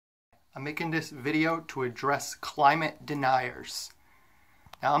I'm making this video to address climate deniers.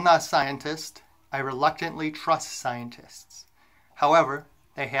 Now, I'm not a scientist. I reluctantly trust scientists. However,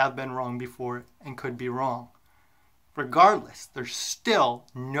 they have been wrong before and could be wrong. Regardless, there's still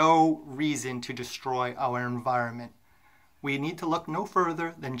no reason to destroy our environment. We need to look no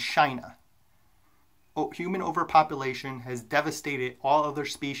further than China. Human overpopulation has devastated all other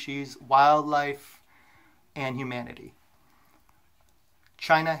species, wildlife, and humanity.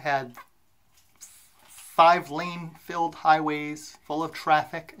 China had 5-lane filled highways full of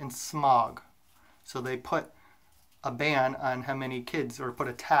traffic and smog. So they put a ban on how many kids, or put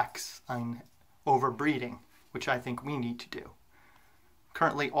a tax on overbreeding, which I think we need to do.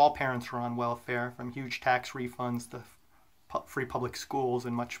 Currently, all parents are on welfare, from huge tax refunds to free public schools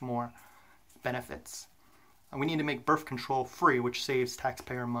and much more benefits. And we need to make birth control free, which saves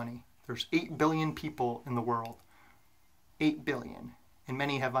taxpayer money. There's 8 billion people in the world. 8 billion. And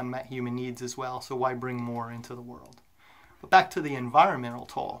many have unmet human needs as well, so why bring more into the world? But back to the environmental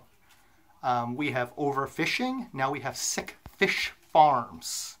toll. We have overfishing. Now we have sick fish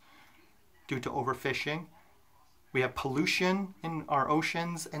farms due to overfishing. We have pollution in our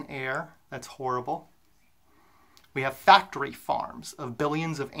oceans and air. That's horrible. We have factory farms of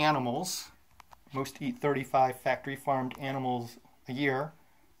billions of animals. Most eat 35 factory farmed animals a year.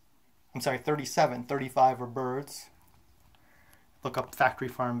 I'm sorry, 37. 35 are birds. Look up factory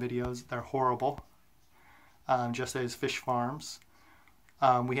farm videos. They're horrible. Just as fish farms.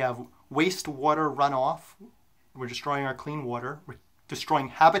 We have wastewater runoff. We're destroying our clean water. We're destroying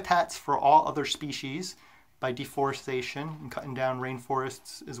habitats for all other species by deforestation and cutting down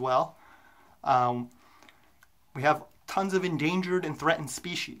rainforests as well. We have tons of endangered and threatened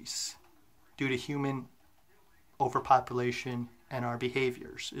species due to human overpopulation and our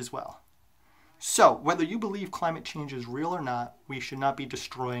behaviors as well. So, whether you believe climate change is real or not, we should not be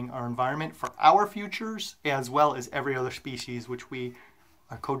destroying our environment for our futures as well as every other species which we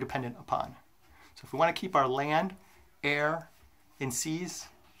are codependent upon. So if we want to keep our land, air, and seas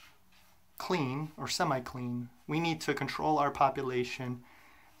clean or semi-clean, we need to control our population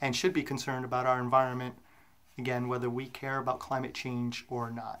and should be concerned about our environment, again, whether we care about climate change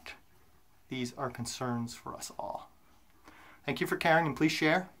or not. These are concerns for us all. Thank you for caring, and please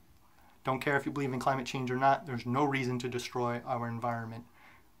share. Don't care if you believe in climate change or not. There's no reason to destroy our environment,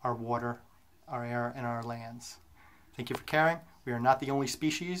 our water, our air, and our lands. Thank you for caring. We are not the only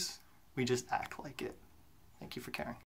species. We just act like it. Thank you for caring.